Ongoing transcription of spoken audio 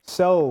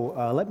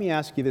So let me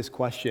ask you this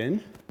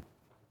question.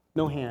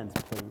 No hands,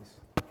 please.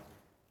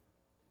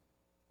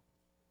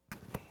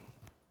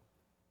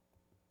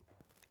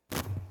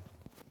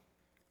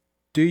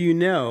 Do you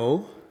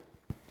know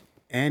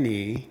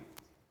any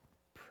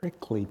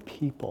prickly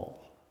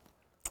people?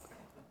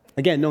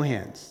 Again, no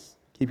hands.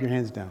 Keep your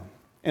hands down.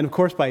 And of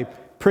course, by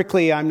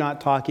prickly, I'm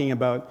not talking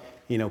about,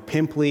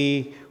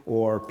 pimply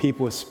or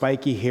people with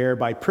spiky hair.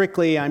 By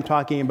prickly, I'm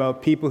talking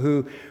about people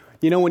who,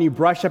 when you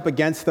brush up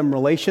against them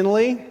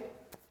relationally,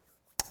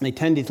 they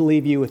tend to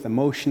leave you with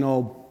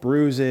emotional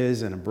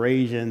bruises and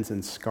abrasions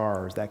and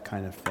scars, that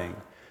kind of thing.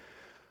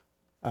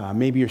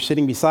 Maybe you're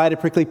sitting beside a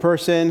prickly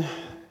person,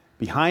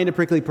 behind a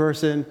prickly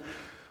person.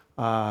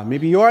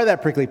 Maybe you are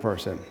that prickly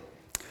person.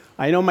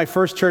 I know my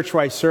first church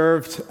where I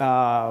served,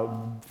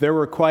 there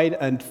were quite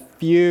a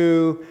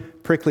few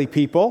prickly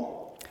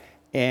people.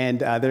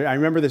 And I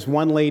remember this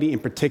one lady in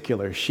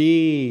particular.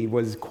 She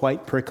was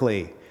quite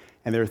prickly.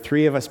 And there were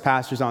 3 of us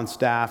pastors on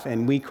staff,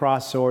 and we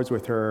crossed swords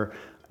with her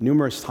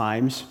numerous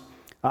times.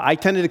 I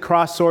tended to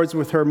cross swords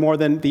with her more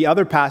than the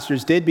other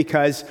pastors did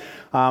because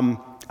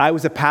I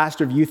was a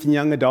pastor of youth and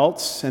young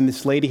adults, and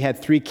this lady had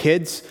 3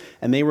 kids,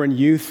 and they were in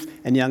youth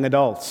and young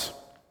adults.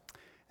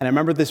 And I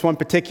remember this one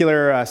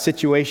particular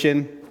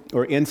situation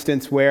or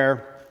instance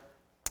where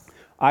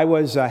I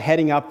was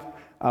heading up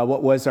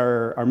what was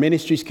our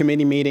ministries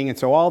committee meeting, and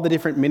so all the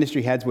different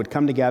ministry heads would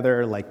come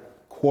together like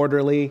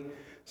quarterly,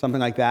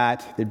 something like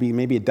that. There'd be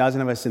maybe a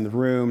dozen of us in the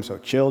room, so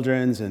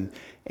children's and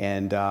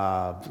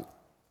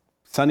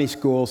Sunday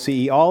school,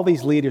 CE, all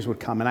these leaders would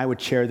come, and I would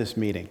chair this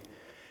meeting.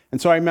 And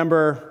so I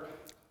remember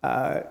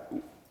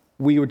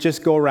we would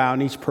just go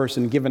around, each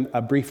person given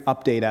a brief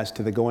update as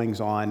to the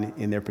goings-on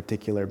in their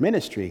particular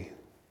ministry.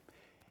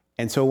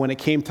 And so when it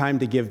came time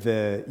to give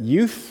the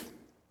youth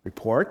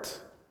report,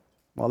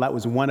 well, that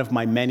was one of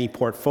my many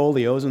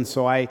portfolios, and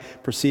so I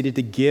proceeded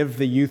to give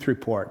the youth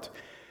report.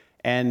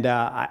 And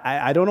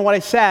I don't know what I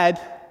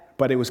said,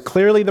 but it was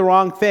clearly the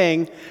wrong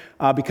thing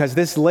because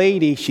this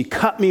lady, she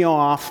cut me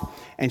off,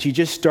 and she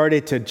just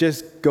started to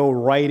just go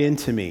right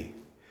into me.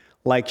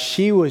 Like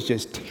she was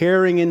just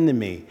tearing into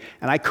me,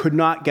 and I could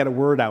not get a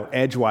word out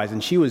edgewise,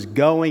 and she was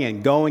going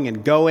and going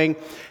and going,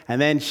 and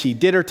then she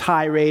did her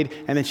tirade,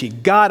 and then she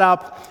got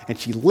up, and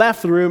she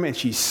left the room, and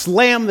she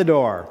slammed the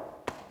door.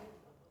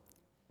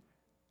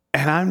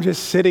 And I'm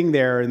just sitting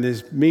there in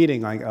this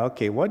meeting like,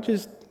 okay, what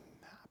just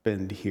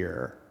happened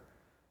here?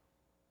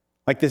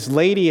 Like this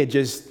lady had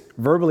just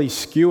verbally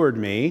skewered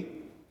me,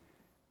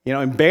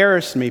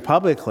 embarrassed me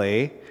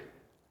publicly.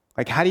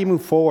 Like, how do you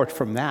move forward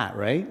from that,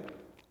 right?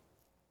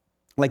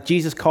 Like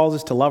Jesus calls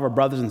us to love our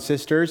brothers and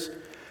sisters,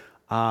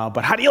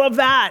 but how do you love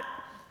that?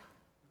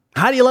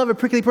 How do you love a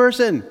prickly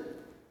person?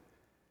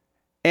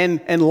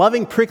 And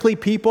loving prickly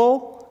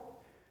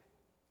people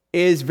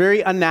is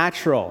very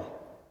unnatural.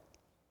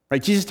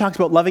 Right? Jesus talks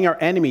about loving our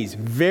enemies,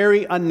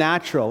 very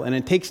unnatural, and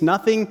it takes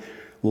nothing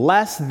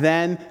less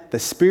than the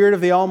Spirit of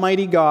the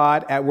Almighty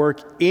God at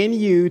work in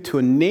you to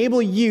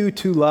enable you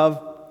to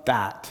love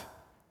that.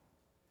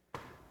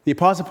 The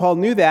Apostle Paul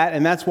knew that,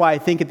 and that's why I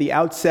think at the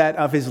outset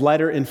of his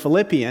letter in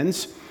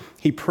Philippians,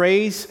 he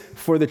prays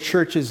for the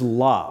church's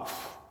love.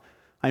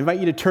 I invite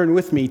you to turn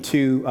with me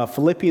to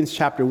Philippians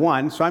chapter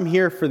 1. So I'm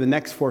here for the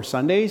next 4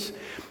 Sundays,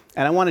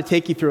 and I want to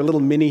take you through a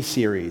little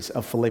mini-series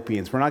of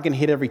Philippians. We're not going to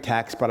hit every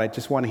text, but I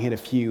just want to hit a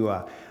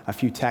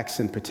few texts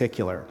in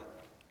particular.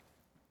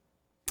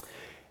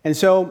 And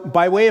so,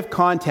 by way of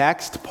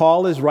context,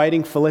 Paul is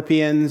writing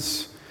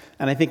Philippians,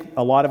 and I think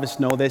a lot of us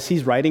know this,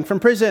 he's writing from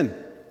prison.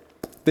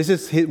 This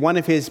is one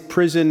of his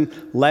prison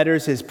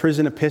letters, his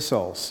prison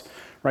epistles,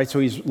 right? So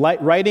he's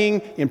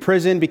writing in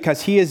prison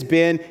because he has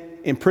been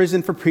in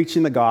prison for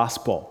preaching the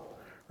gospel,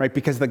 right?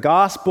 Because the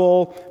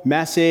gospel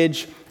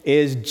message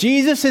is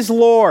Jesus is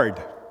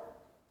Lord.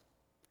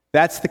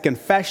 That's the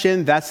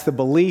confession, that's the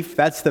belief,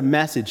 that's the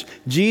message.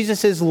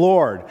 Jesus is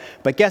Lord.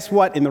 But guess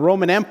what? In the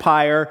Roman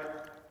Empire,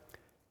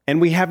 and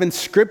we have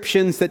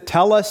inscriptions that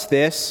tell us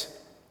this,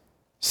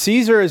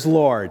 Caesar is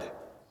Lord.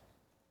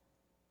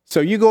 So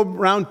you go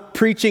around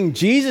preaching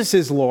Jesus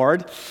is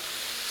Lord,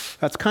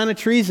 that's kind of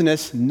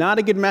treasonous, not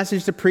a good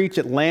message to preach.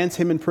 It lands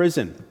him in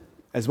prison,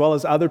 as well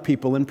as other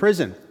people in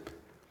prison.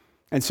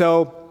 And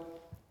so,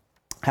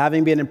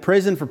 having been in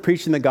prison for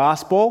preaching the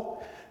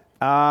gospel,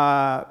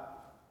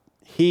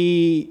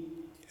 he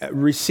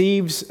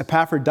receives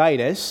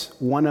Epaphroditus,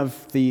 one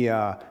of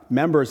the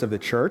members of the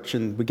church,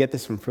 and we get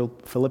this from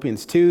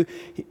Philippians 2.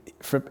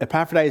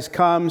 Epaphroditus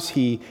comes,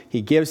 he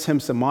gives him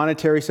some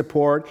monetary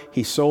support,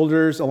 he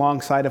soldiers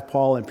alongside of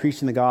Paul in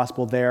preaching the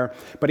gospel there,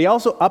 but he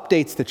also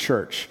updates the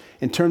church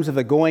in terms of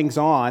the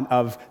goings-on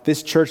of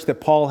this church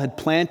that Paul had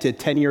planted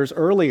 10 years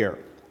earlier.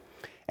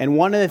 And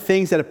one of the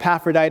things that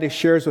Epaphroditus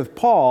shares with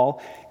Paul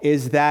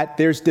is that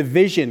there's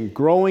division,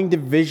 growing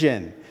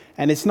division.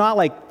 And it's not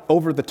like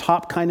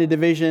over-the-top kind of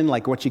division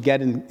like what you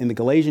get in the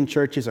Galatian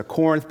churches or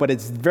Corinth, but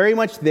it's very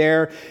much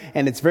there,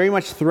 and it's very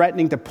much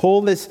threatening to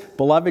pull this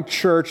beloved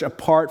church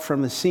apart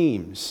from the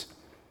seams.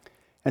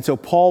 And so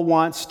Paul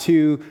wants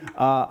to,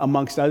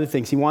 amongst other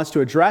things, he wants to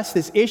address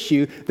this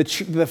issue.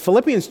 The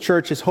Philippians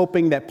church is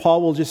hoping that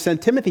Paul will just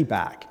send Timothy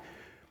back,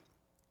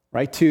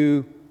 right,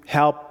 to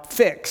help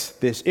fix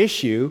this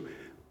issue.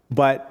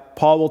 But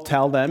Paul will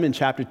tell them in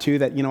chapter 2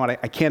 that, you know what,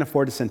 I can't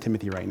afford to send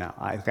Timothy right now.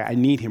 I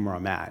need him where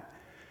I'm at.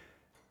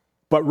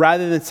 But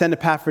rather than send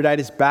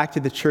Epaphroditus back to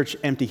the church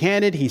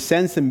empty-handed, he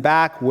sends him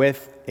back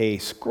with a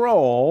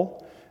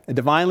scroll, a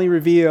divinely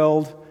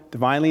revealed,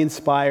 divinely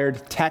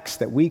inspired text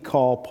that we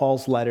call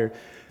Paul's letter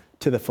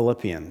to the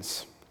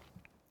Philippians.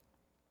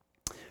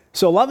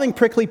 So loving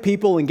prickly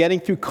people and getting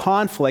through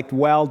conflict,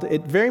 well,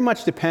 it very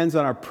much depends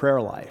on our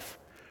prayer life,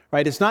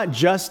 right? It's not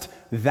just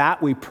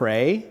that we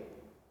pray,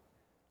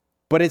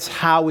 but it's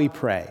how we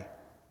pray.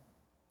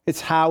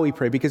 It's how we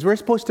pray, because we're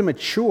supposed to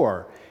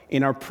mature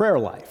in our prayer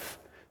life.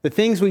 The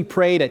things we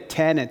prayed at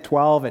 10, at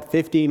 12, at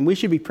 15, we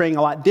should be praying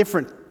a lot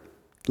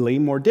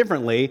more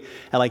differently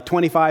at like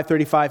 25,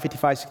 35,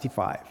 55,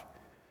 65.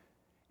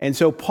 And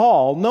so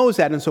Paul knows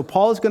that, and so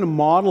Paul is going to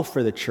model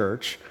for the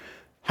church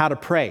how to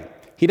pray.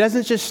 He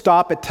doesn't just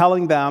stop at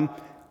telling them,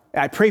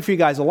 I pray for you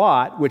guys a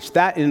lot, which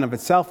that in and of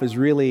itself is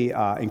really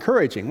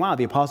encouraging. Wow,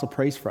 the apostle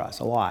prays for us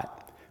a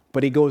lot.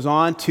 But he goes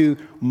on to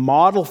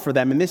model for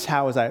them, and this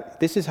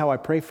is how I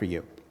pray for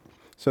you.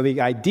 So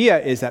the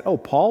idea is that,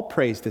 Paul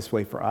prays this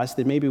way for us,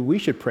 then maybe we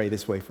should pray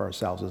this way for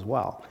ourselves as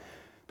well.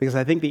 Because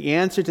I think the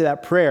answer to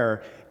that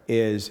prayer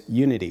is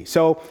unity.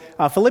 So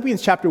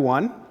Philippians chapter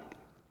 1,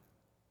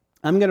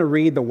 I'm going to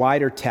read the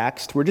wider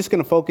text. We're just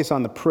going to focus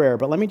on the prayer,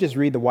 but let me just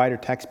read the wider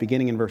text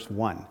beginning in verse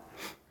 1.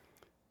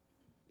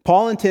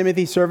 Paul and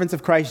Timothy, servants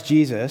of Christ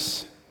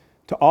Jesus,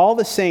 to all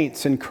the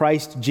saints in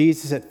Christ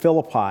Jesus at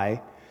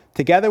Philippi,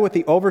 together with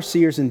the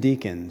overseers and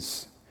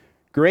deacons,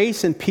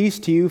 grace and peace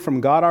to you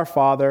from God our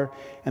Father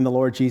and the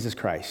Lord Jesus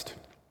Christ.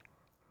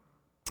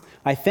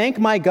 I thank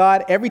my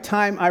God every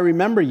time I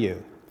remember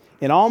you.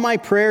 In all my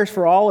prayers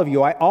for all of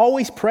you, I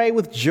always pray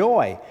with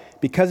joy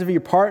because of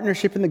your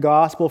partnership in the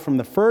gospel from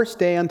the first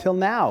day until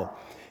now,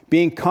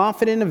 being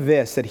confident of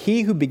this, that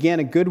he who began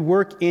a good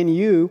work in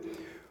you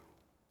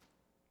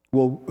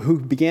will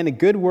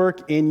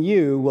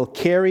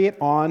carry it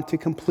on to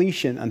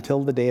completion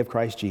until the day of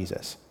Christ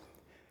Jesus.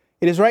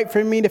 It is right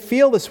for me to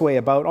feel this way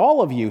about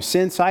all of you,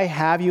 since I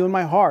have you in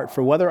my heart,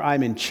 for whether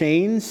I'm in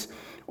chains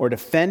or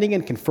defending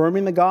and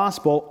confirming the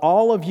gospel,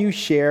 all of you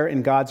share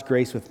in God's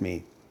grace with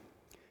me.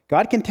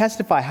 God can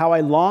testify how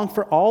I long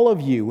for all of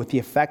you with the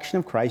affection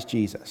of Christ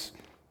Jesus.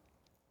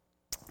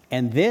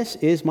 And this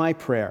is my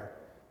prayer,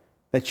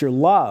 that your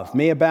love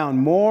may abound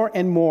more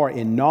and more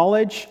in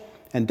knowledge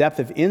and depth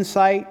of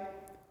insight,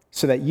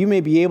 so that you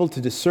may be able to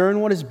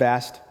discern what is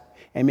best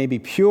and may be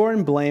pure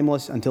and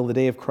blameless until the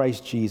day of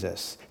Christ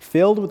Jesus,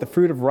 filled with the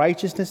fruit of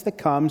righteousness that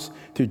comes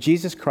through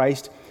Jesus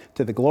Christ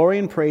to the glory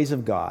and praise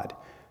of God.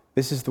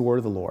 This is the word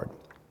of the Lord.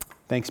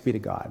 Thanks be to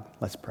God.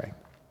 Let's pray.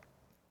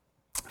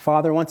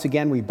 Father, once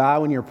again, we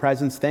bow in your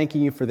presence,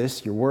 thanking you for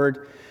this, your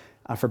word,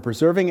 for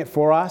preserving it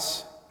for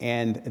us,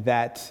 and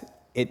that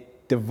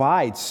it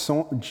divides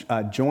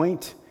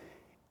joint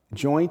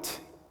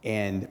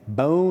and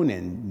bone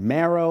and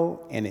marrow,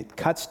 and it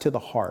cuts to the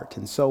heart.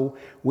 And so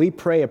we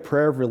pray a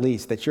prayer of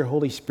release, that your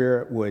Holy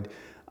Spirit would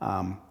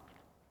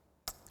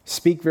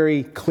speak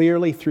very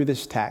clearly through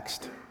this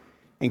text,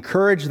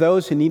 encourage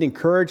those who need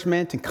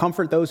encouragement, and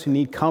comfort those who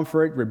need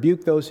comfort,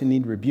 rebuke those who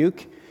need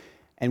rebuke.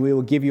 And we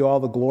will give you all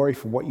the glory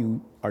for what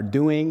you are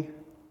doing.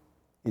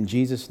 In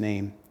Jesus'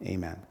 name,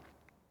 amen.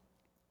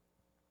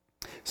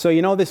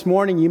 So, this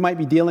morning you might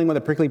be dealing with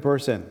a prickly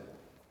person.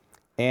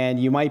 And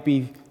you might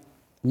be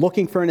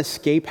looking for an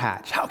escape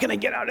hatch. How can I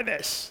get out of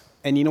this?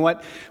 And you know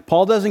what?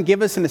 Paul doesn't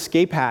give us an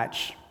escape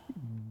hatch,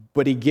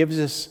 but he gives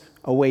us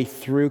a way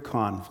through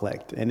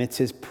conflict. And it's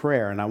his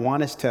prayer. And I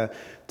want us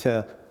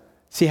to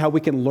see how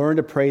we can learn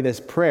to pray this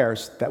prayer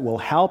that will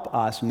help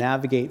us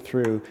navigate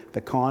through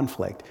the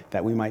conflict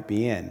that we might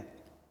be in.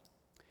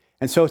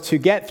 And so to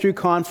get through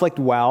conflict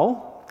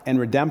well and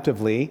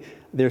redemptively,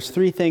 there's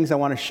three things I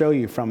want to show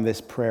you from this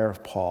prayer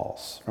of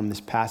Paul's, from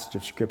this passage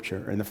of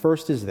Scripture. And the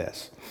first is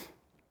this.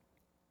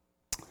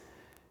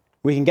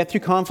 We can get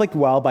through conflict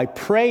well by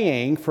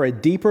praying for a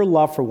deeper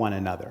love for one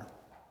another.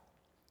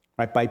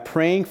 Right? By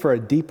praying for a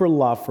deeper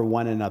love for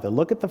one another.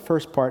 Look at the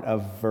first part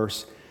of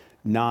verse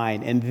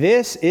 9. And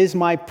this is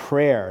my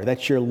prayer,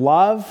 that your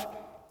love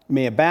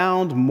may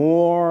abound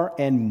more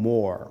and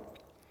more.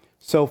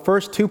 So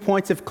first, 2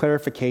 points of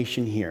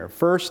clarification here.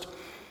 First,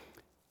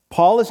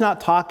 Paul is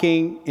not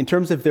talking in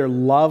terms of their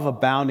love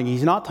abounding.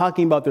 He's not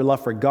talking about their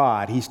love for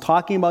God. He's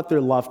talking about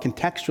their love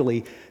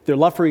contextually, their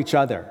love for each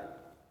other.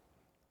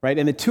 Right?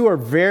 And the two are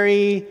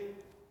very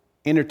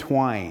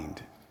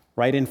intertwined.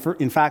 Right?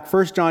 In fact,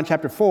 1 John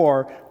chapter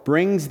 4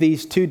 brings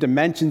these two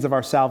dimensions of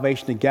our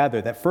salvation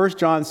together. That 1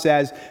 John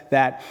says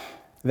that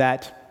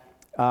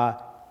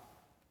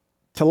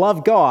to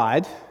love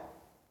God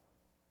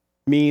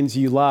means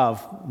you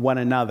love one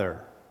another.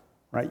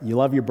 Right? You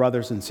love your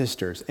brothers and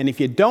sisters. And if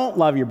you don't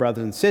love your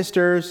brothers and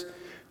sisters,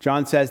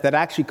 John says, that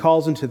actually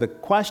calls into the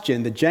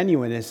question the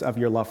genuineness of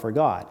your love for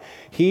God.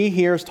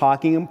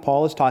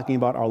 Paul is talking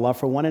about our love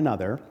for one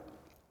another.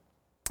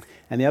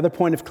 And the other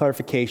point of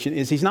clarification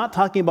is he's not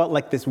talking about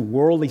like this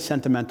worldly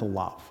sentimental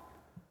love.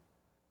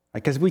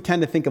 Because we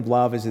tend to think of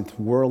love as a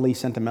worldly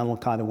sentimental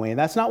kind of way. And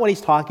that's not what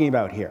he's talking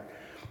about here.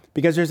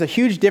 Because there's a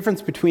huge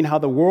difference between how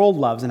the world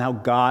loves and how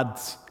God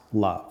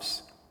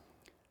loves.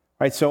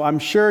 Right? So I'm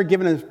sure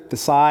given the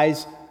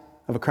size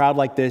of a crowd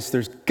like this,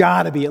 there's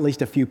got to be at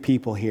least a few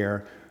people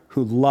here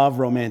who love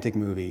romantic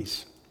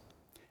movies.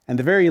 And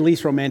the very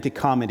least romantic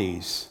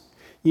comedies.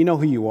 You know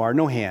who you are,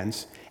 no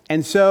hands.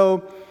 And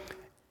so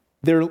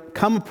there'll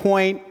come a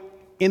point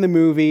in the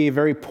movie, a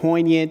very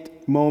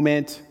poignant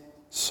moment,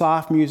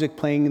 soft music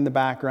playing in the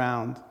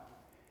background,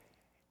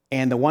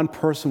 and the one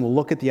person will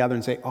look at the other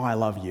and say, "Oh, I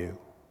love you."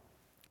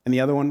 And the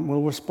other one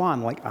will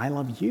respond like, "I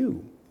love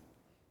you.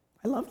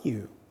 I love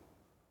you."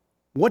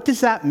 What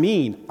does that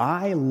mean?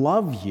 I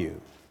love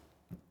you.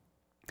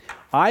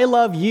 I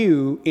love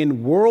you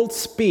in world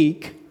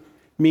speak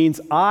means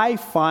I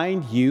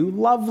find you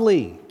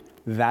lovely.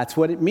 That's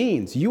what it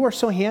means. You are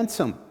so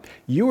handsome.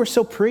 You are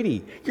so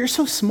pretty. You're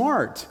so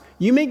smart.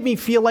 You make me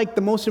feel like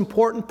the most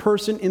important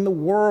person in the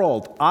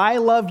world. I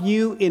love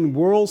you in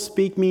world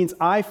speak means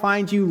I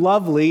find you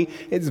lovely.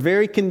 It's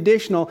very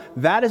conditional.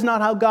 That is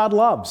not how God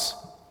loves.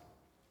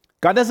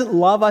 God doesn't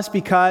love us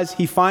because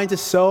he finds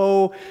us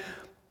so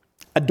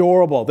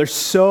adorable. There's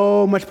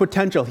so much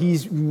potential.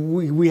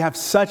 We have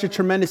such a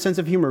tremendous sense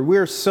of humor.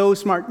 We're so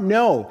smart.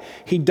 No,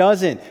 he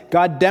doesn't.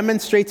 God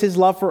demonstrates his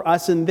love for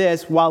us in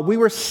this. While we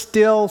were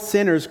still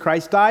sinners,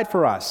 Christ died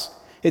for us.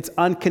 It's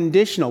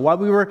unconditional. While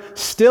we were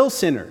still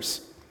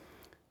sinners,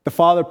 the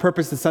Father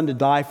purposed the Son to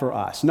die for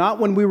us. Not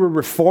when we were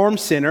reformed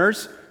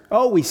sinners.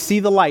 Oh, we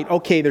see the light.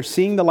 Okay, they're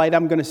seeing the light.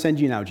 I'm going to send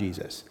you now,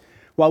 Jesus.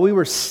 While we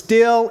were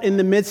still in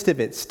the midst of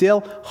it,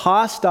 still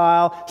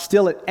hostile,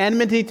 still at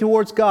enmity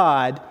towards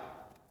God,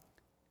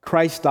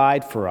 Christ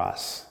died for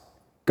us.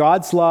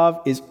 God's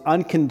love is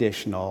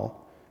unconditional,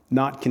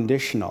 not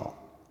conditional.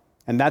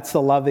 And that's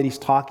the love that he's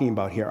talking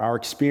about here, our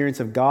experience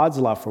of God's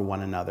love for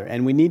one another.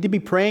 And we need to be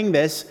praying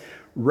this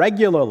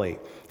regularly,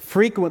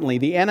 frequently.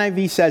 The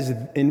NIV says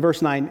in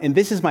verse 9, "And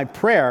this is my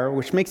prayer,"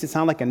 which makes it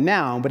sound like a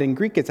noun, but in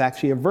Greek it's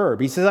actually a verb.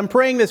 He says, "I'm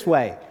praying this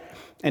way."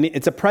 And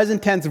it's a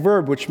present tense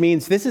verb, which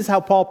means this is how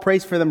Paul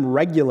prays for them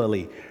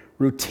regularly,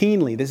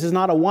 routinely. This is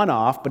not a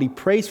one-off, but he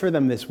prays for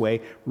them this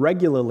way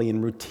regularly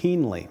and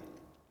routinely.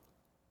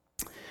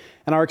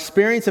 And our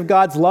experience of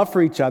God's love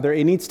for each other,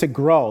 it needs to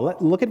grow.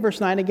 Look at verse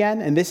 9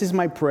 again. "And this is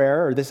my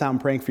prayer," or this is how I'm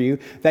praying for you,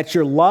 "that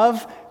your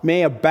love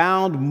may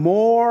abound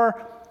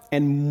more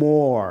and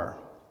more."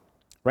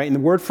 Right? And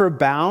the word for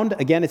abound,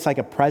 again, it's like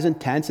a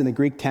present tense in the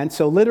Greek tense.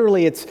 So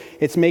literally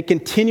it's may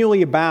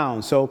continually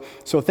abound. So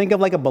think of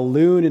like a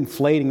balloon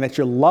inflating, that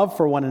your love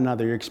for one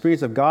another, your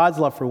experience of God's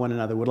love for one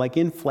another would like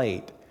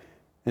inflate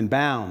and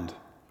bound.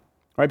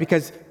 Right?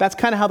 Because that's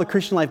kind of how the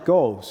Christian life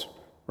goes.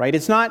 Right?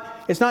 It's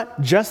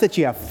not just that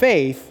you have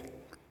faith,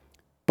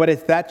 but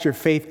it's that your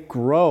faith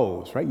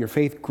grows. Right? Your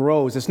faith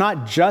grows. It's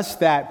not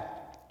just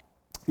that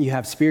you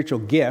have spiritual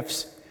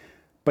gifts,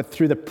 but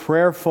through the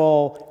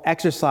prayerful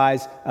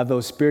exercise of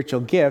those spiritual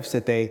gifts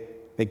that they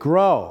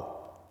grow.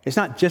 It's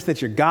not just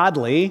that you're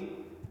godly,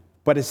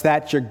 but it's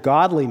that your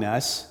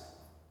godliness,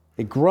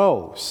 it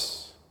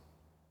grows.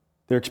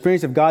 Their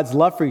experience of God's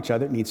love for each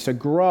other needs to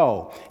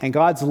grow. And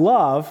God's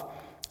love,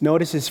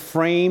 notice, is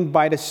framed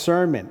by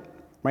discernment.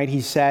 Right? He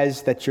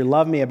says that your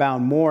love may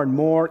abound more and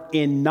more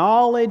in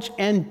knowledge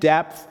and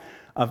depth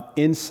of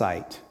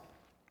insight.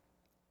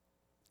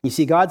 You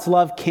see, God's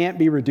love can't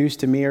be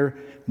reduced to mere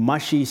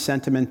mushy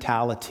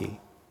sentimentality.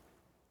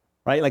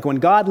 Right? Like when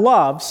God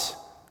loves,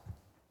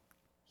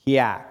 he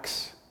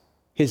acts.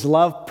 His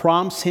love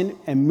prompts him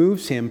and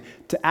moves him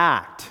to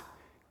act.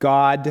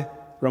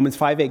 Romans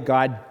 5:8,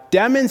 God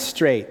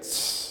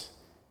demonstrates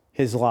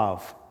his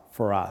love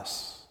for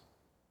us.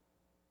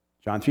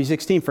 John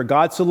 3:16, "For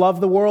God so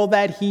loved the world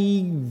that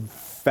he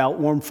felt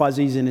warm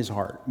fuzzies in his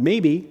heart."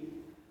 Maybe.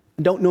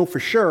 I don't know for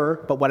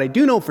sure, but what I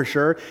do know for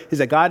sure is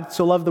that God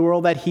so loved the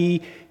world that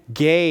he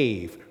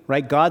gave.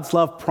 Right? God's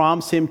love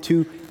prompts him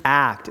to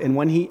act. And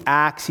when he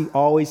acts, he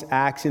always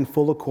acts in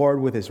full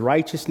accord with his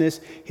righteousness,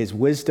 his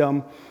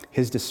wisdom,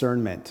 his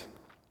discernment.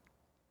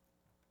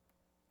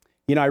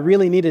 You know, I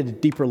really needed a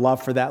deeper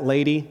love for that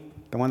lady,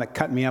 the one that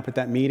cut me up at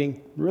that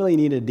meeting. Really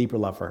needed a deeper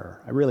love for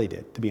her. I really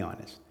did, to be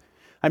honest.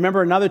 I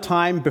remember another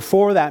time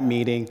before that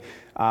meeting,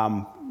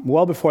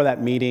 well before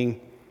that meeting,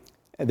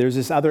 there's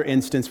this other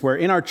instance where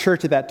in our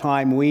church at that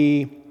time,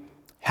 we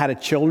had a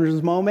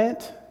children's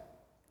moment.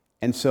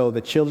 And so the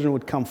children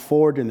would come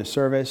forward in the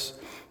service,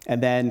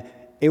 and then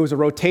it was a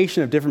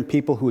rotation of different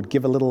people who would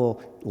give a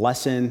little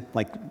lesson,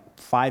 like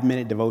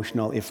 5-minute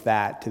devotional, if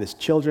that, to the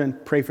children,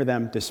 pray for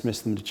them,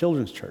 dismiss them to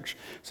children's church.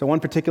 So one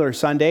particular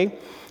Sunday,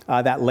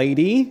 that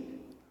lady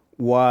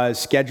was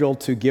scheduled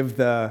to give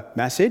the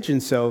message,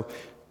 and so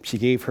she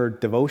gave her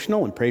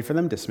devotional and prayed for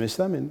them, dismissed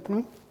them,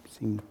 and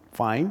seemed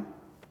fine.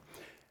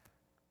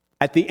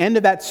 At the end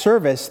of that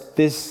service,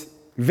 this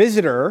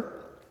visitor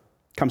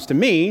comes to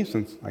me,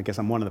 since I guess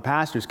I'm one of the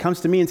pastors,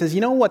 comes to me and says,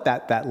 you know what,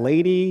 that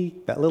lady,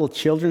 that little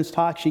children's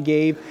talk she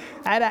gave,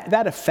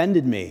 that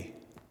offended me.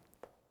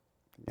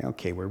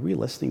 Okay, were we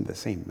listening to the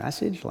same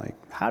message? Like,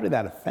 how did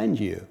that offend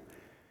you?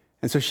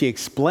 And so she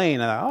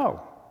explained, I thought,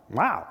 oh,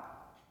 wow.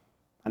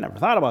 I never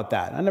thought about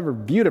that. I never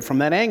viewed it from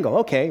that angle.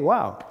 Okay,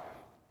 wow.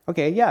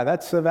 Okay, yeah,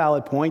 that's a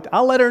valid point.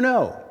 I'll let her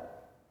know.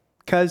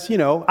 Because,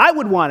 I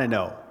would want to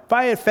know. If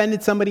I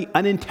offended somebody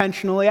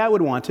unintentionally, I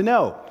would want to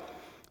know.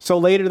 So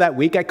later that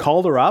week, I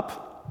called her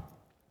up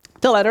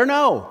to let her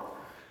know.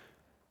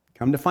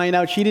 Come to find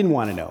out she didn't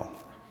want to know.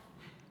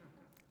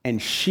 And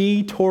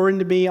she tore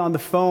into me on the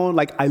phone.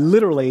 Like, I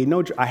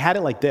had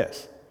it like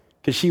this.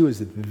 Because she was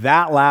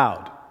that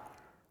loud,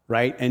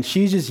 right? And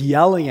she's just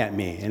yelling at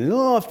me. And,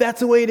 if that's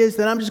the way it is,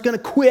 then I'm just going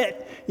to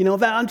quit.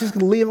 I'm just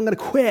going to leave, I'm going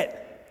to quit.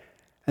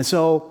 And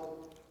so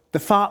the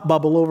thought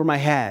bubble over my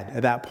head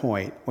at that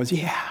point was,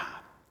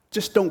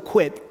 just don't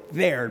quit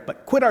there,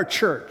 but quit our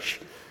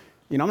church.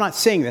 I'm not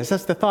saying this,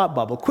 that's the thought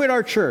bubble. Quit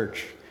our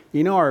church.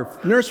 Our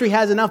nursery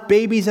has enough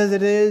babies as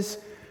it is.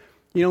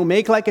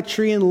 Make like a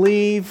tree and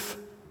leave.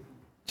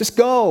 Just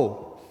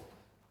go.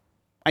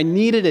 I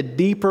needed a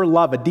deeper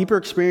love, a deeper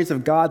experience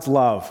of God's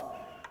love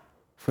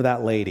for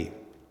that lady.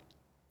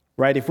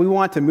 Right? If we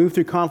want to move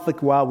through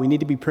conflict well, we need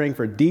to be praying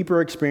for a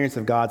deeper experience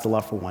of God's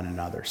love for one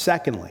another.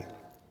 Secondly,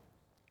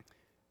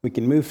 we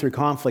can move through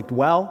conflict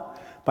well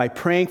by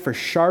praying for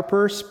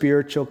sharper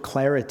spiritual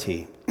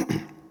clarity.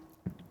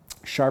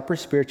 Sharper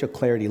spiritual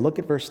clarity. Look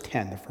at verse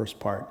 10, the first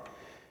part.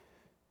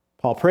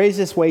 Paul prays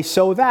this way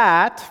so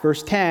that,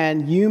 verse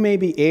 10, you may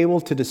be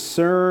able to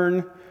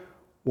discern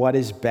what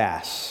is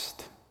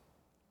best.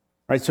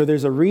 Right? So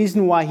there's a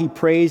reason why he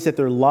prays that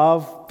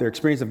their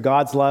experience of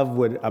God's love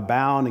would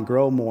abound and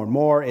grow more and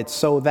more. It's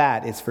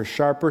for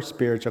sharper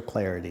spiritual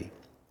clarity.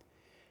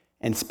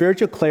 And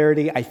spiritual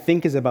clarity, I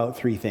think, is about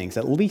three things,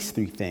 at least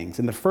three things.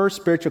 And the first,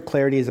 spiritual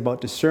clarity, is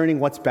about discerning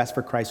what's best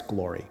for Christ's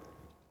glory.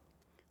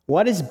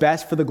 What is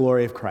best for the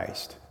glory of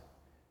Christ?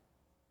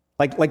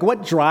 Like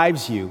what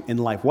drives you in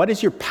life? What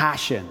is your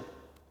passion?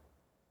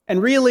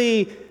 And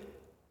really,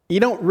 you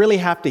don't really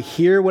have to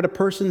hear what a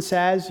person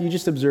says. You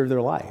just observe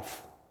their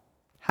life.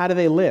 How do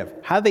they live?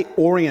 How do they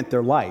orient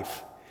their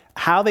life?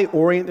 How they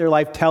orient their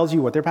life tells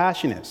you what their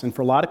passion is. And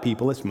for a lot of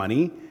people, it's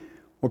money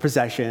or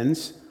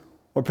possessions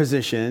or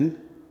position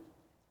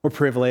or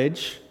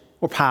privilege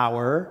or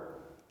power.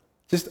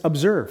 Just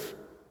observe.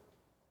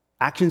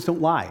 Actions don't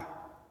lie.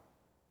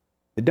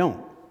 They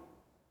don't.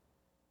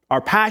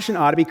 Our passion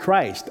ought to be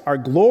Christ. Our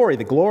glory,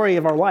 the glory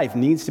of our life,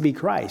 needs to be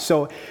Christ.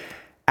 So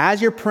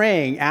as you're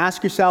praying,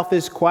 ask yourself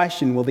this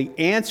question: will the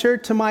answer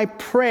to my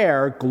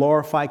prayer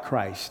glorify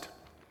Christ?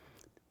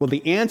 Will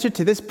the answer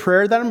to this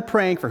prayer that I'm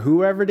praying for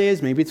whoever it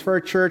is, maybe it's for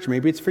a church,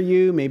 maybe it's for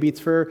you, maybe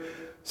it's for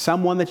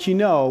someone that you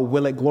know,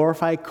 will it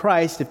glorify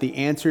Christ? If the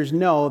answer is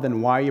no,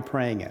 then why are you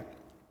praying it?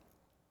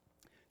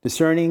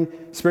 Discerning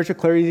spiritual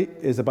clarity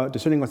is about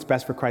discerning what's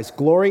best for Christ's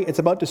glory. It's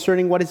about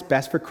discerning what is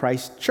best for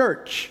Christ's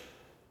church,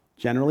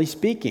 generally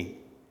speaking.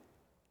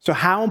 So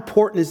how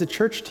important is the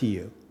church to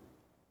you?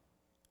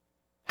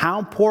 How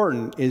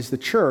important is the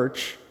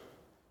church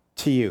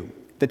to you?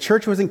 The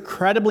church was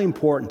incredibly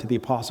important to the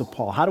Apostle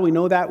Paul. How do we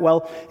know that?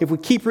 Well, if we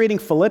keep reading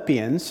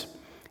Philippians,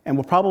 and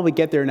we'll probably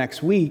get there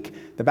next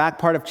week, the back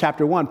part of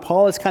chapter 1,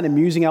 Paul is kind of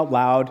musing out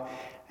loud,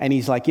 and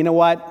he's like, you know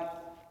what?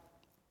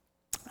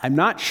 I'm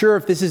not sure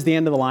if this is the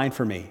end of the line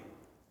for me.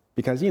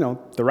 Because,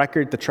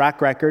 the track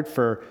record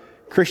for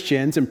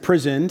Christians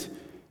imprisoned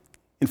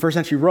in first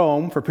century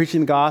Rome for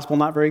preaching the gospel,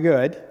 not very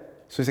good.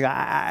 So he's like,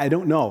 I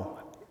don't know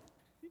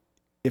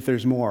if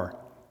there's more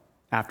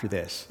after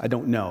this. I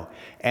don't know.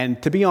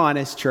 And to be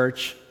honest,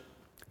 church,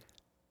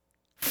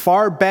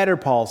 far better,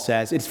 Paul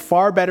says, it's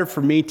far better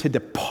for me to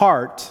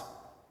depart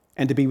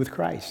and to be with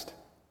Christ.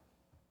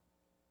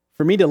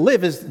 For me to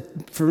live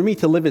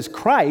is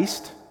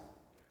Christ,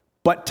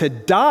 but to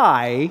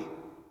die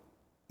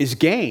is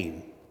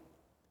gain.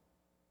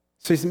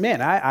 So he said,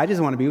 man, I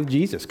just want to be with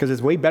Jesus because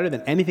it's way better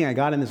than anything I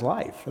got in this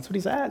life. That's what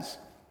he says.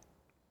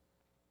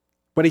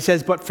 But he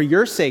says, but for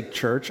your sake,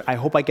 church, I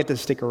hope I get to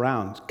stick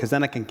around because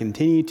then I can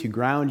continue to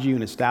ground you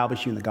and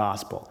establish you in the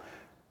gospel.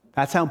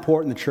 That's how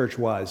important the church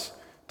was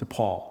to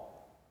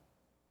Paul.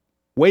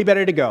 Way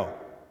better to go.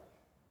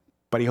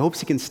 But he hopes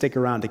he can stick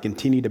around to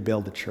continue to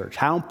build the church.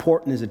 How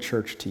important is a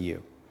church to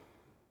you?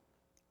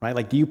 Right?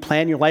 Like, do you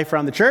plan your life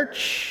around the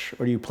church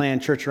or do you plan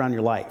church around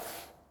your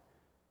life?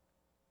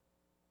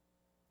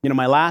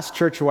 My last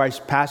church where I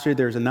pastored,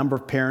 there's a number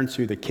of parents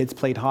who their kids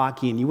played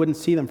hockey and you wouldn't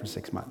see them for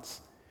 6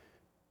 months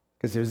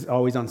because it was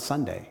always on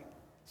Sunday.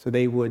 So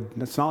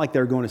it's not like they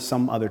were going to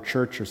some other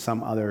church or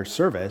some other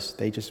service.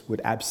 They just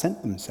would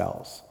absent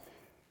themselves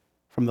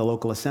from the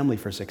local assembly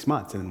for 6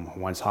 months. And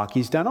once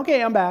hockey's done,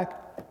 okay, I'm back.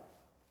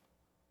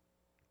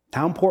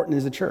 How important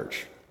is the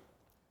church?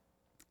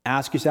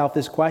 Ask yourself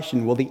this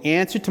question: will the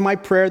answer to my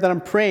prayer that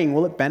I'm praying,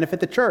 will it benefit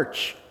the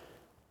church?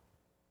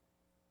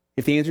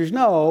 If the answer is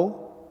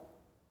no,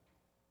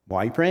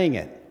 why are you praying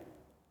it?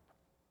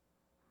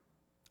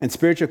 And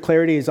spiritual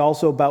clarity is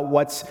also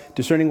about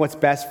discerning what's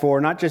best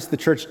for not just the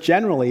church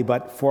generally,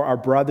 but for our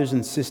brothers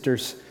and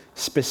sisters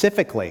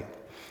specifically.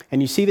 And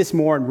you see this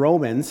more in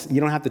Romans. You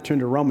don't have to turn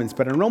to Romans,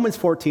 but in Romans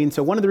 14,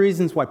 so one of the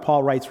reasons why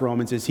Paul writes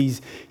Romans is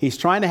he's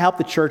trying to help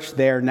the church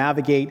there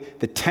navigate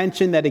the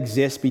tension that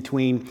exists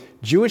between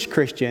Jewish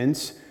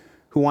Christians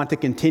who want to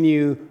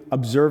continue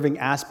observing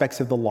aspects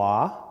of the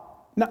law,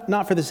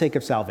 not for the sake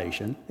of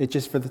salvation, it's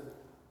just for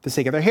the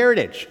sake of their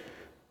heritage.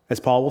 As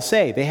Paul will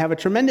say, they have a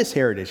tremendous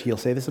heritage. He'll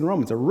say this in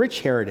Romans, a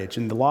rich heritage,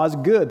 and the law is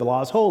good, the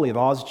law is holy, the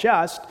law is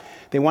just.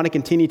 They want to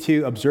continue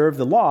to observe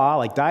the law,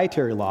 like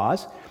dietary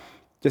laws,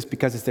 just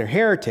because it's their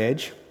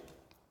heritage.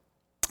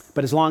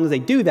 But as long as they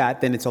do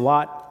that, then it's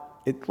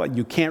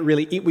you can't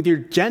really eat with your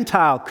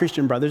Gentile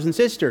Christian brothers and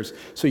sisters.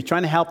 So he's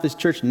trying to help this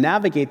church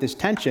navigate this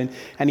tension.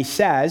 And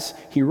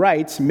he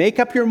writes, make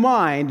up your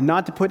mind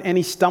not to put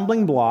any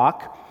stumbling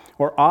block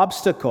or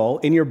obstacle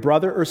in your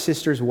brother or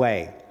sister's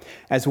way.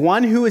 As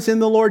one who is in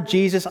the Lord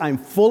Jesus, I'm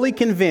fully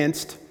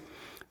convinced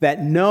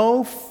that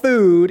no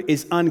food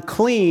is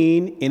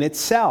unclean in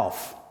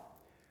itself.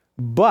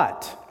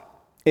 But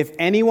if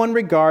anyone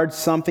regards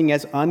something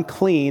as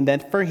unclean, then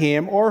for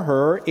him or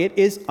her it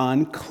is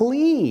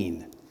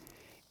unclean.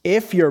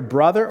 If your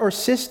brother or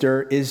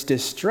sister is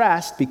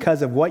distressed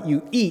because of what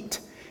you eat,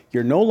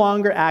 you're no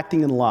longer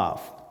acting in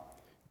love.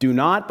 Do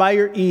not by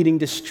your eating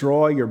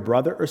destroy your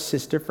brother or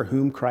sister for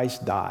whom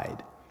Christ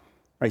died.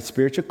 Right?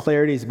 Spiritual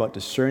clarity is about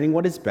discerning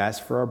what is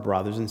best for our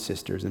brothers and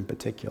sisters in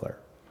particular.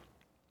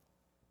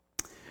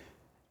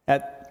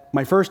 At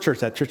my first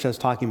church, that church I was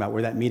talking about,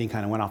 where that meeting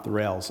kind of went off the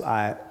rails,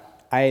 I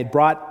had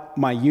brought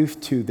my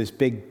youth to this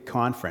big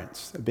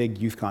conference, a big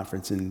youth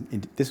conference.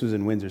 This was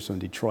in Windsor, so in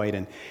Detroit.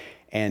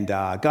 And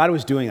God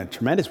was doing a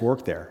tremendous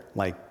work there,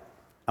 like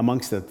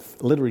amongst the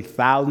literally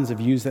thousands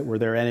of youths that were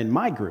there and in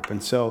my group.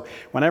 And so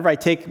whenever I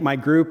take my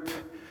group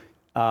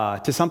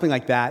to something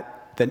like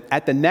that, then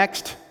at the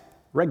next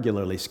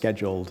regularly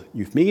scheduled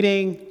youth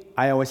meeting,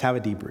 I always have a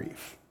debrief.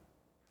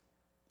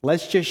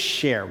 Let's just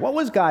share. What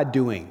was God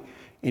doing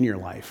in your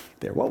life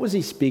there? What was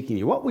he speaking to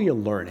you? What were you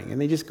learning?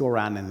 And they just go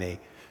around and they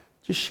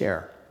just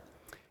share.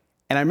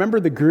 And I remember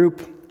the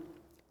group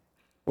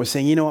was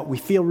saying, you know what, we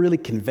feel really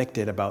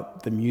convicted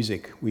about the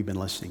music we've been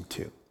listening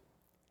to.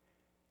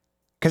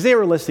 Because they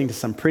were listening to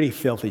some pretty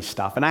filthy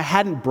stuff. And I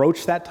hadn't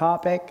broached that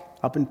topic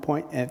at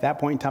that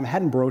point in time. I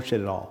hadn't broached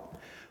it at all.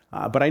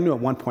 But I knew at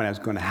one point I was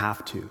going to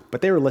have to. But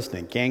they were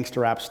listening,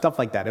 gangster rap, stuff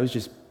like that.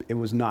 It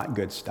was not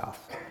good stuff.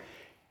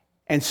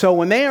 And so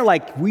when they are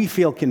like, we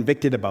feel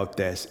convicted about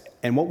this,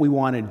 and what we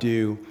want to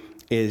do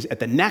is at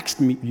the next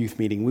youth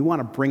meeting, we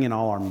want to bring in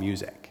all our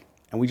music,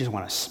 and we just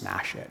want to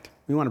smash it.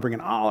 We want to bring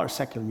in all our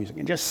secular music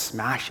and just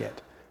smash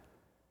it.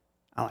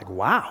 I'm like,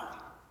 wow,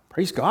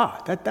 praise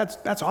God,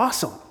 that's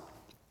awesome.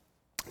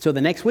 So the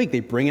next week,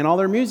 they bring in all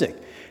their music,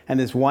 and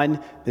this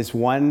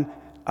one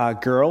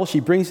girl,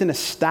 she brings in a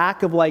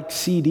stack of like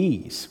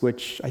CDs,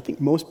 which I think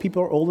most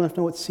people are old enough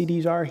to know what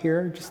CDs are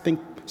here. Just think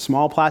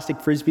small plastic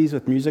Frisbees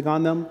with music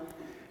on them.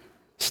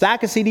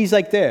 Stack of CDs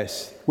like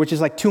this, which is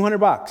like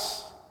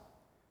 $200.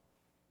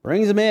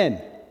 Brings them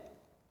in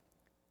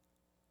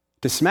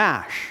to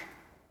smash.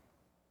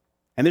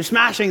 And they're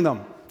smashing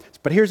them.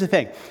 But here's the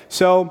thing.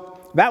 So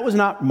that was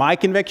not my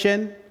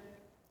conviction.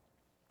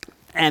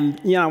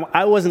 And,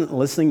 I wasn't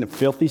listening to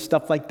filthy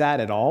stuff like that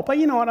at all. But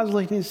you know what? I was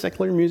listening to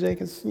secular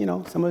music. It's,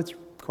 some of it's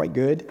quite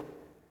good.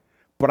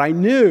 But I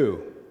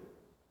knew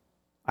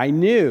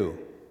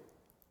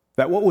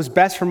that what was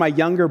best for my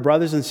younger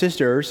brothers and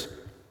sisters,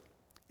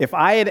 if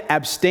I had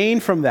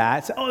abstained from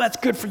that, said, oh, that's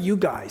good for you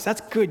guys.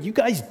 That's good. You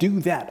guys do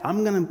that.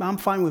 I'm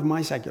fine with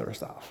my secular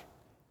stuff.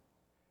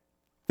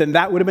 Then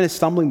that would have been a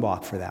stumbling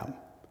block for them.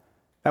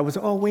 That was,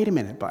 oh, wait a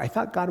minute, but I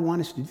thought God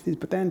wanted us to do this,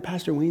 but then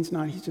Pastor Wayne's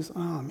not. He's just,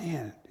 oh,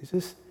 man, is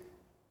this?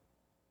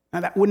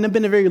 Now, that wouldn't have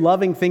been a very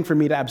loving thing for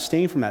me to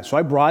abstain from that. So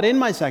I brought in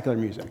my secular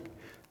music,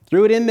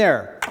 threw it in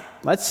there.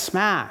 Let's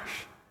smash.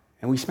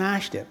 And we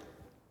smashed it.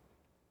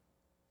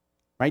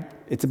 Right?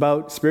 It's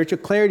about spiritual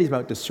clarity. It's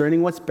about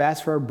discerning what's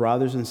best for our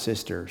brothers and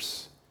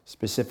sisters,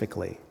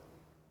 specifically.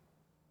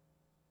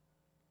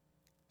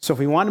 So if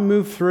we want to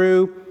move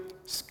through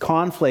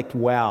conflict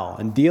well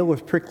and deal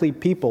with prickly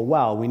people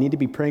well, we need to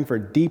be praying for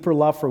deeper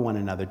love for one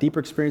another, deeper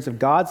experience of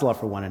God's love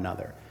for one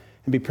another,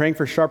 and be praying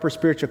for sharper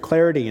spiritual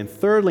clarity. And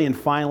thirdly and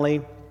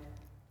finally,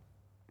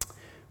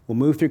 we'll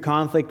move through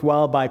conflict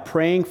well by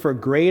praying for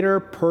greater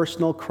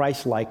personal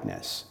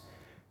Christ-likeness.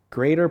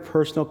 Greater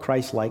personal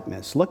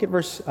Christ-likeness. Look at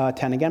verse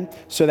 10 again.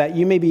 So that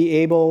you may be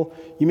able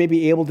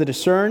to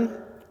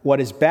discern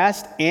what is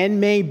best,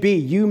 and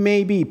you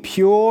may be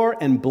pure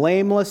and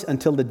blameless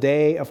until the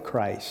day of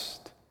Christ.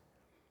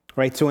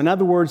 Right? So in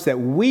other words, that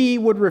we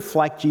would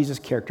reflect Jesus'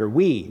 character.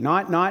 We,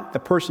 not the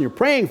person you're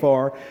praying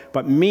for,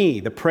 but me,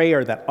 the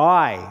prayer, that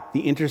I,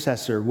 the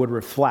intercessor, would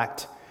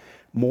reflect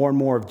more and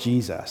more of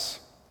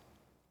Jesus.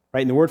 Right?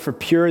 And the word for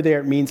pure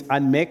there, it means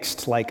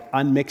unmixed, like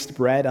unmixed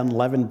bread,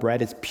 unleavened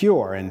bread. It's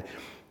pure.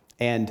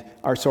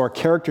 So our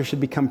character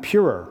should become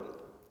purer.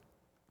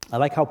 I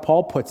like how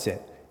Paul puts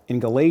it in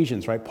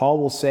Galatians, right? Paul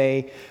will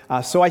say,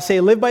 so I say,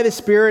 live by the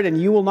Spirit,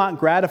 and you will not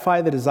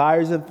gratify the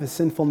desires of the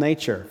sinful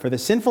nature. For the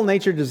sinful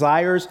nature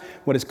desires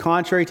what is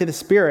contrary to the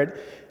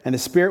Spirit, and the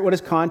Spirit what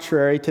is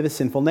contrary to the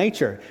sinful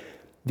nature.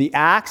 The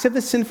acts of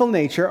the sinful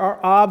nature are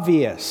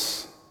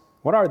obvious.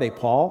 What are they,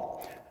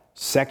 Paul?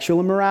 Sexual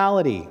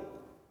immorality,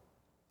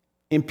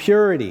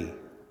 impurity,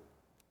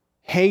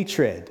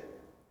 hatred,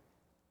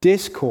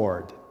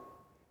 discord,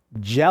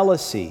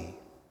 jealousy,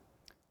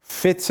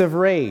 fits of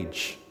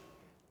rage,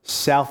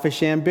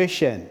 selfish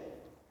ambition,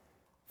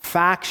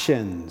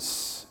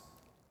 factions,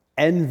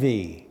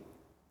 envy,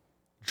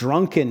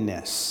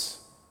 drunkenness.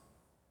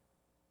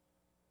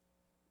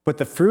 But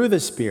the fruit of the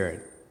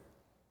Spirit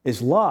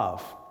is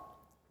love,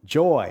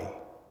 joy,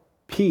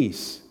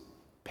 peace,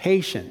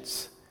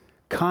 patience,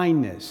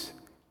 kindness,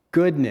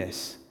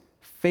 goodness,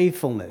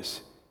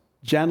 faithfulness,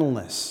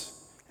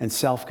 gentleness, and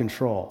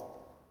self-control.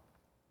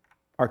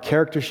 Our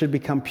character should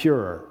become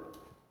purer,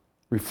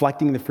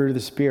 reflecting the fruit of the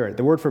Spirit.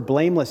 The word for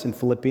blameless in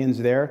Philippians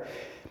there,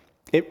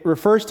 it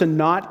refers to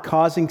not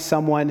causing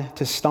someone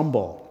to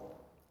stumble.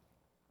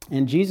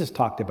 And Jesus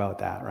talked about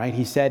that, right?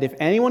 He said, if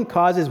anyone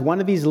causes one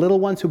of these little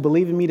ones who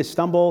believe in me to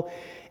stumble,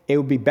 it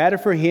would be better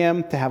for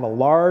him to have a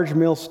large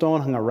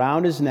millstone hung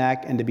around his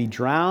neck and to be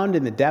drowned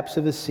in the depths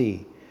of the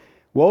sea.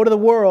 Woe to the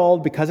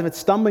world, because of its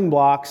stumbling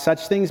block,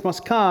 such things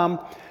must come,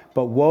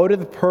 but woe to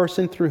the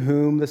person through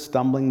whom the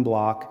stumbling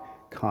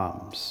block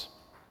comes.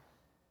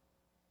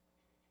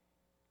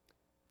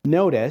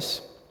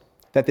 Notice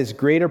that this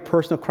greater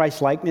personal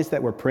Christ-likeness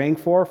that we're praying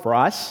for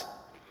us,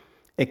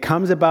 it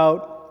comes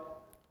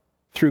about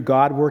through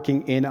God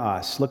working in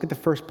us. Look at the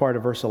first part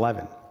of verse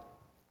 11.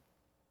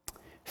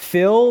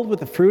 Filled with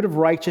the fruit of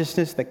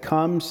righteousness that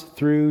comes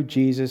through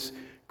Jesus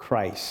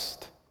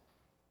Christ.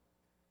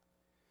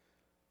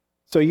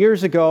 So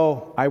years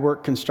ago, I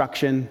worked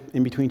construction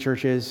in between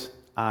churches.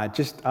 I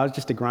was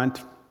just a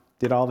grunt,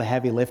 did all the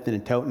heavy lifting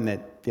and toting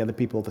that the other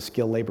people, the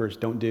skilled laborers,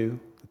 don't do.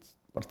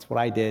 That's what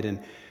I did. And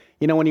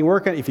you know, when you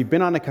work, if you've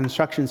been on a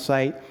construction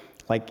site,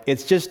 like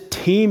it's just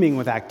teeming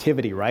with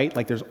activity, right?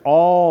 Like there's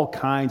all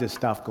kinds of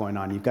stuff going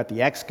on. You've got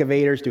the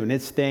excavators doing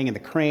its thing, and the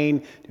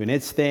crane doing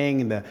its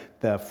thing, and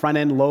the front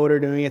end loader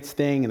doing its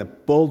thing, and the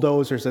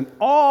bulldozers, and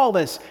all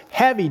this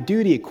heavy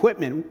duty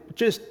equipment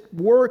just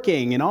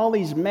working, and all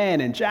these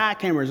men and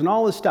jackhammers and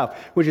all this stuff,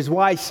 which is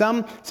why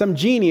some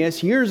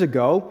genius years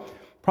ago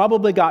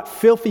probably got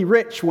filthy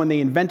rich when they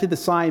invented the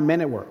sign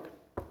men at work,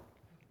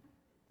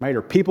 right?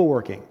 Or people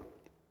working.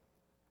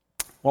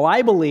 Well,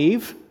 I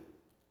believe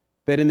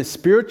that in the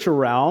spiritual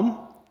realm,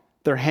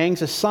 there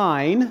hangs a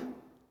sign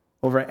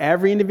over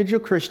every individual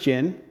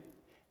Christian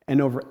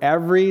and over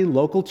every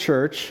local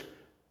church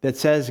that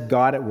says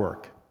God at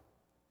work.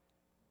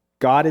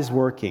 God is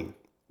working.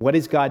 What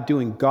is God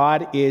doing?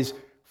 God is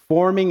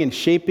forming and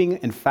shaping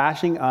and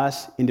fashioning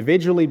us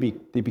individually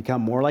to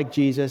become more like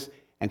Jesus,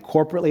 and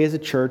corporately as a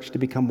church to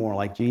become more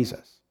like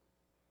Jesus.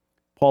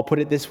 Paul put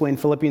it this way in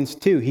Philippians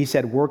 2. He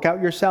said, work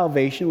out your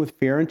salvation with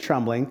fear and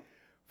trembling,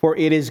 for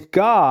it is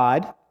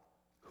God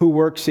who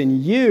works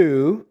in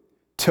you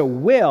to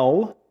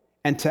will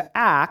and to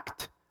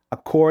act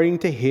according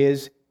to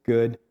his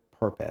good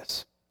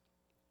purpose.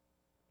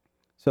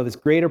 So this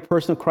greater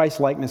personal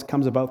Christ-likeness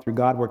comes about through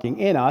God working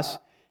in us.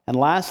 And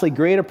lastly,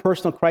 greater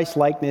personal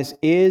Christ-likeness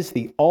is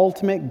the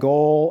ultimate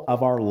goal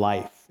of our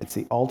life. It's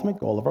the ultimate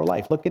goal of our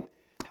life. Look at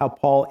how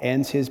Paul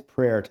ends his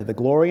prayer, to the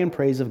glory and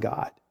praise of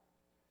God.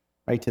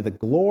 Right? To the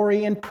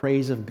glory and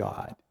praise of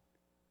God.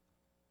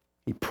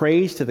 He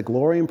prays to the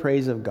glory and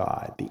praise of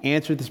God. The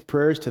answer to this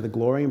prayer is to the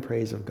glory and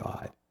praise of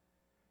God.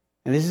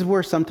 And this is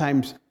where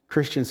sometimes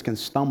Christians can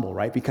stumble,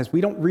 right? Because we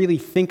don't really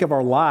think of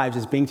our lives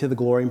as being to the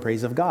glory and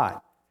praise of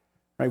God.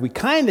 Right? We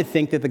kind of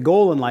think that the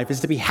goal in life is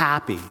to be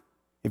happy.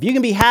 If you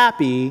can be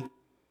happy,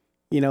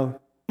 you know,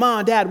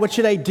 Mom, Dad, what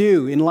should I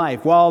do in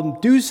life? Well,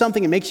 do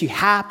something that makes you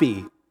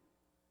happy,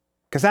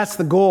 because that's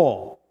the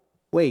goal.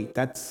 Wait,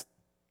 that's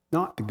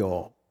not the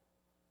goal.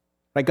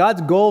 Right?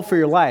 God's goal for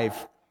your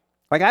life,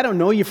 like I don't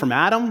know you from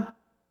Adam,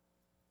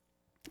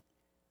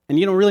 and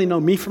you don't really know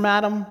me from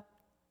Adam,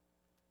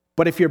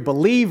 but if you're a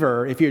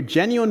believer, if you're a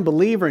genuine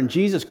believer in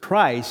Jesus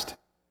Christ,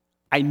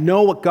 I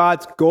know what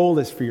God's goal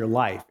is for your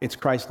life. It's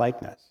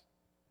Christ-likeness.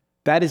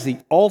 That is the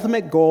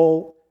ultimate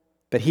goal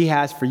that he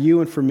has for you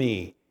and for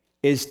me,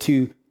 is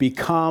to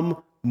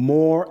become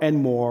more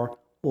and more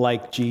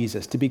like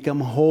Jesus, to become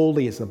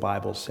holy, as the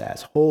Bible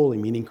says. Holy,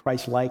 meaning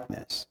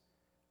Christ-likeness.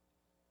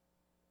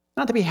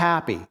 Not to be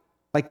happy.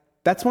 Like,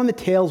 that's when the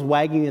tail's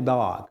wagging the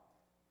dog.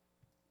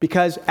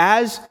 Because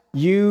as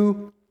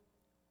you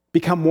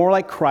become more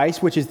like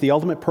Christ, which is the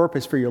ultimate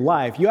purpose for your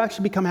life, you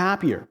actually become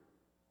happier.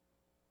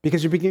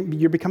 Because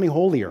you're becoming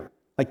holier.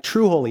 Like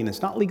true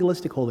holiness, not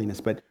legalistic holiness,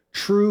 but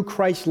true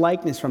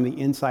Christ-likeness from the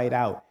inside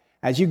out.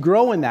 As you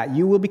grow in that,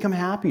 you will become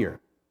happier.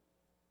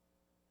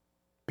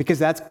 Because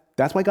that's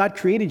why God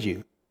created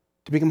you,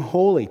 to become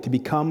holy, to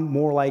become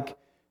more like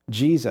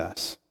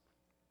Jesus.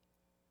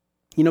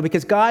 You know,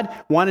 because God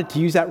wanted to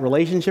use that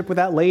relationship with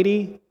that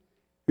lady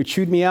who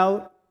chewed me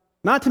out,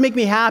 not to make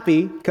me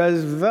happy,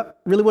 because that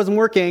really wasn't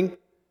working,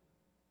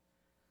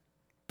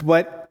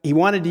 but he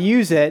wanted to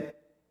use it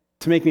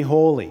to make me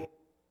holy,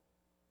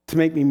 to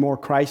make me more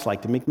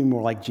Christ-like, to make me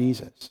more like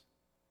Jesus.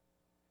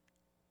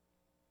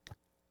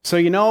 So,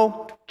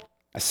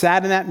 I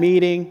sat in that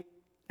meeting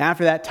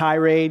after that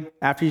tirade,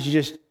 after he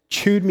just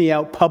chewed me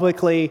out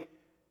publicly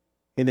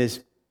in this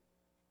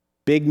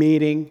big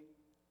meeting,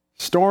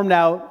 stormed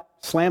out,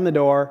 slammed the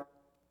door.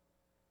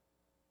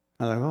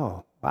 I was like,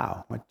 oh,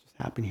 wow, what just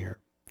happened here?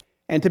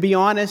 And to be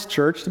honest,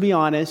 church,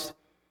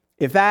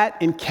 if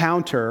that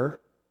encounter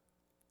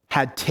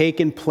had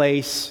taken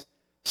place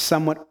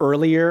somewhat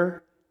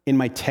earlier in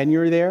my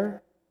tenure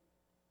there,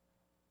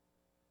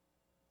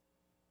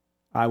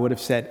 I would have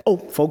said, oh,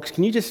 folks,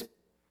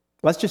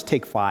 let's just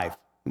take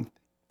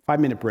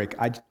 5-minute break.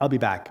 I'll be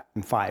back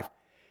in 5.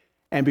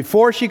 And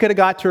before she could have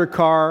got to her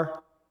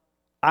car,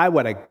 I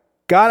would have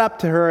got up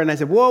to her and I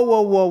said, whoa,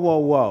 whoa, whoa, whoa,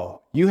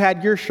 whoa. You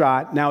had your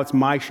shot, now it's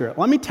my shot.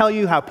 Let me tell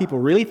you how people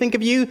really think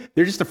of you.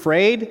 They're just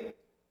afraid.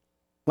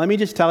 Let me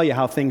just tell you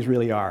how things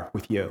really are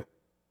with you.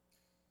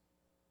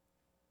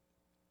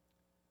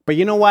 But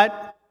you know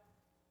what?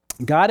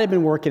 God had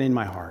been working in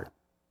my heart.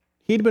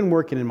 He'd been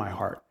working in my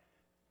heart.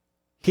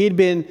 He'd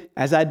been,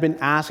 as I'd been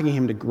asking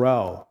him to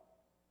grow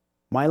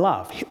my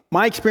love,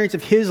 my experience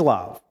of his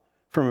love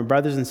for my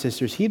brothers and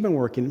sisters, he'd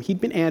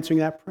been answering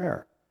that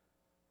prayer.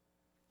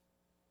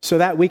 So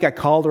that week I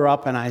called her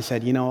up and I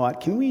said, you know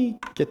what, can we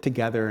get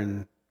together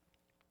and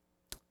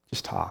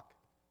just talk?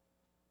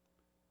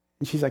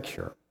 And she's like,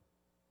 sure.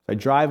 So I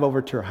drive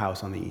over to her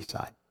house on the east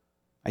side.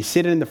 I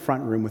sit in the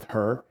front room with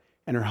her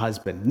and her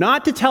husband,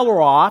 not to tell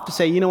her off, to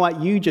say, you know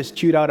what, you just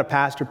chewed out a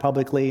pastor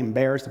publicly,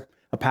 embarrassed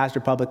a pastor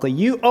publicly.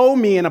 You owe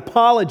me an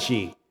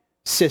apology,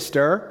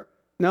 sister.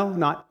 No,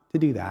 not to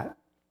do that.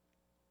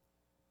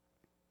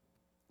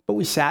 But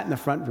we sat in the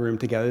front room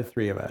together, the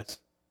three of us.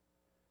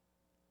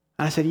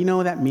 And I said,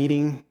 that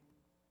meeting,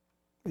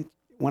 it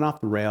went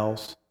off the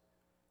rails.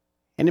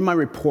 And in my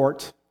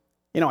report,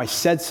 I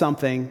said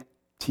something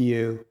to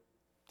you,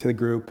 to the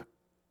group,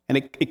 and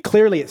it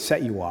clearly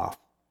set you off.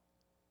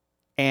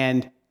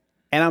 And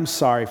I'm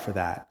sorry for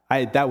that.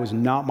 That was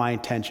not my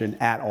intention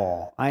at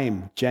all. I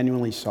am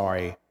genuinely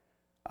sorry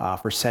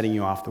for setting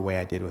you off the way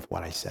I did with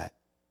what I said.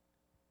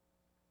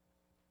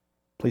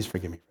 Please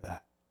forgive me for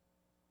that.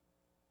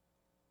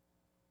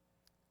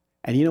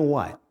 And you know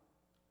what?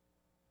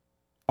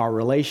 Our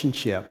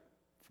relationship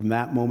from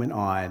that moment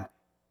on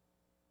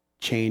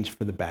changed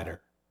for the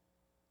better.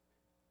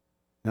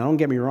 Now, don't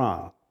get me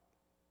wrong.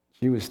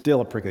 She was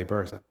still a prickly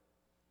person,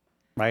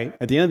 right?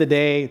 At the end of the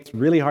day, it's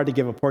really hard to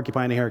give a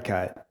porcupine a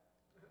haircut.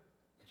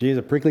 She's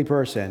a prickly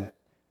person,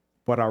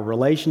 but our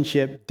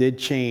relationship did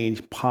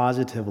change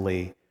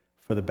positively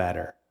for the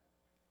better.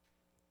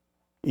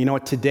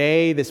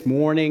 Today, this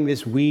morning,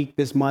 this week,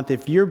 this month,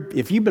 if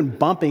you've been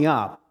bumping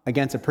up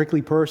against a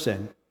prickly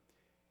person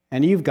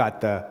and you've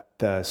got the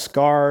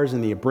scars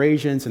and the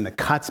abrasions and the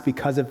cuts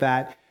because of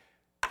that,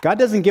 God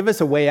doesn't give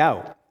us a way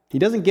out. He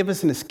doesn't give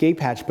us an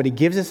escape hatch, but he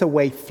gives us a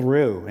way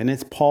through. And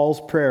it's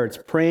Paul's prayer. It's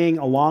praying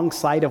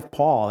alongside of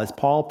Paul, as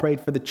Paul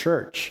prayed for the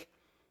church,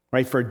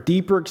 right? For a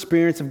deeper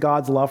experience of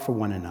God's love for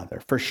one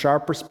another, for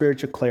sharper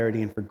spiritual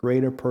clarity, and for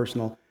greater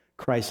personal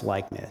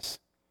Christ-likeness.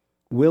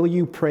 Will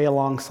you pray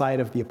alongside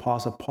of the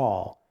Apostle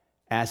Paul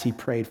as he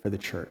prayed for the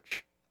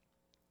church?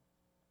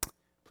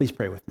 Please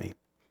pray with me.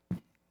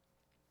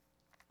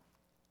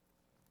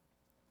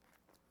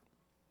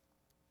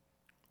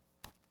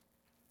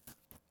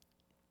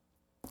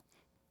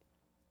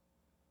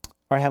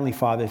 Our Heavenly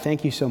Father,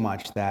 thank you so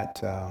much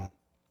that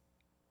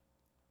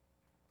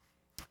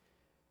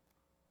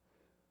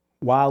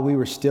while we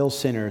were still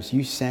sinners,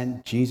 you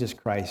sent Jesus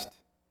Christ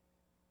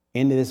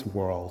into this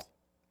world,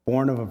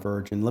 born of a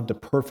virgin, lived a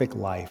perfect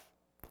life,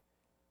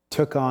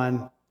 took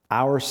on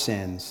our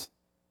sins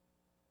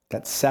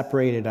that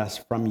separated us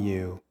from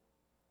you,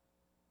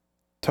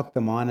 took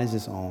them on as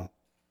his own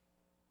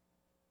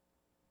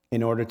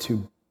in order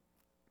to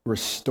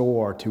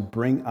restore, to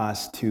bring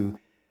us to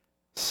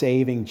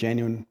saving,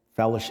 genuine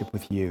fellowship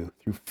with you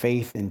through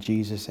faith in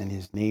Jesus and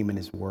his name and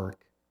his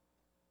work.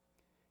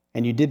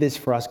 And you did this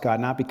for us, God,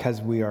 not because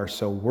we are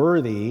so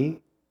worthy,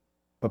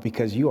 but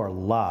because you are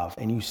love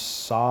and you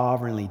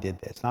sovereignly did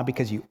this. Not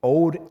because you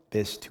owed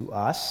this to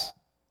us,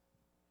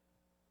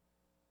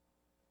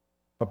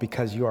 but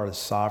because you are the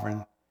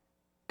sovereign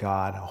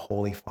God, a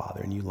holy Father,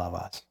 and you love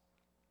us.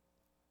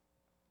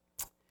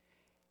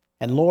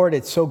 And Lord,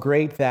 it's so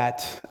great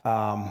that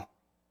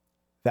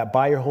that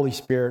by your Holy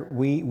Spirit,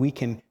 we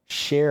can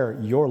share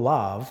your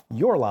love,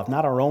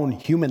 not our own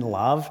human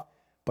love,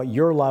 but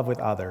your love with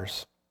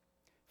others.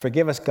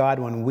 Forgive us, God,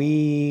 when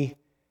we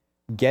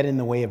get in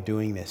the way of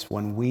doing this,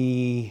 when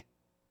we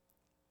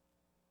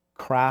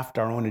craft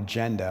our own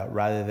agenda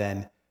rather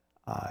than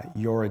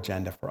your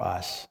agenda for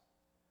us,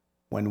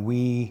 when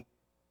we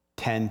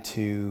tend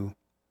to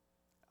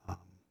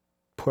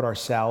put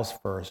ourselves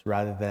first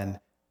rather than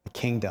the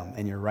kingdom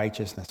and your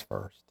righteousness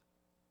first.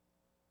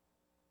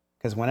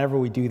 Because whenever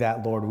we do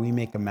that, Lord, we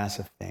make a mess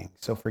of things.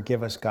 So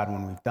forgive us, God,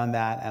 when we've done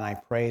that. And I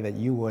pray that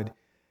you would,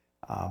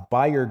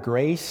 by your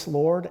grace,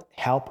 Lord,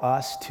 help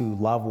us to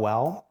love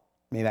well,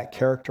 May that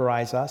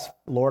characterize us.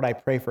 Lord, I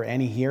pray for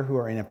any here who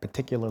are in a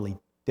particularly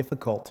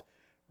difficult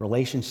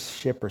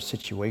relationship or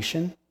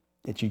situation,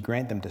 that you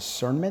grant them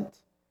discernment,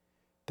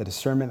 the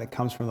discernment that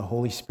comes from the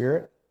Holy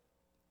Spirit,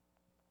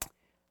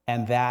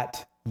 and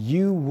that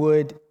you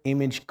would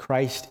image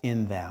Christ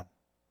in them,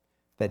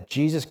 that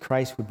Jesus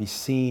Christ would be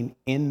seen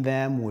in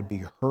them, would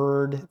be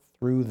heard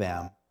through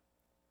them,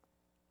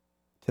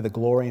 to the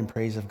glory and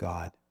praise of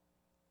God,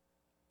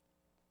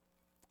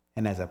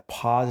 and as a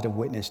positive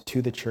witness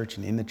to the church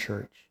and in the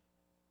church.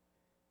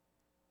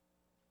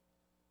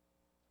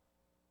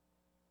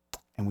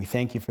 And we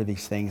thank you for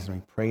these things, and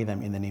we pray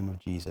them in the name of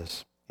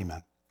Jesus.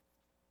 Amen.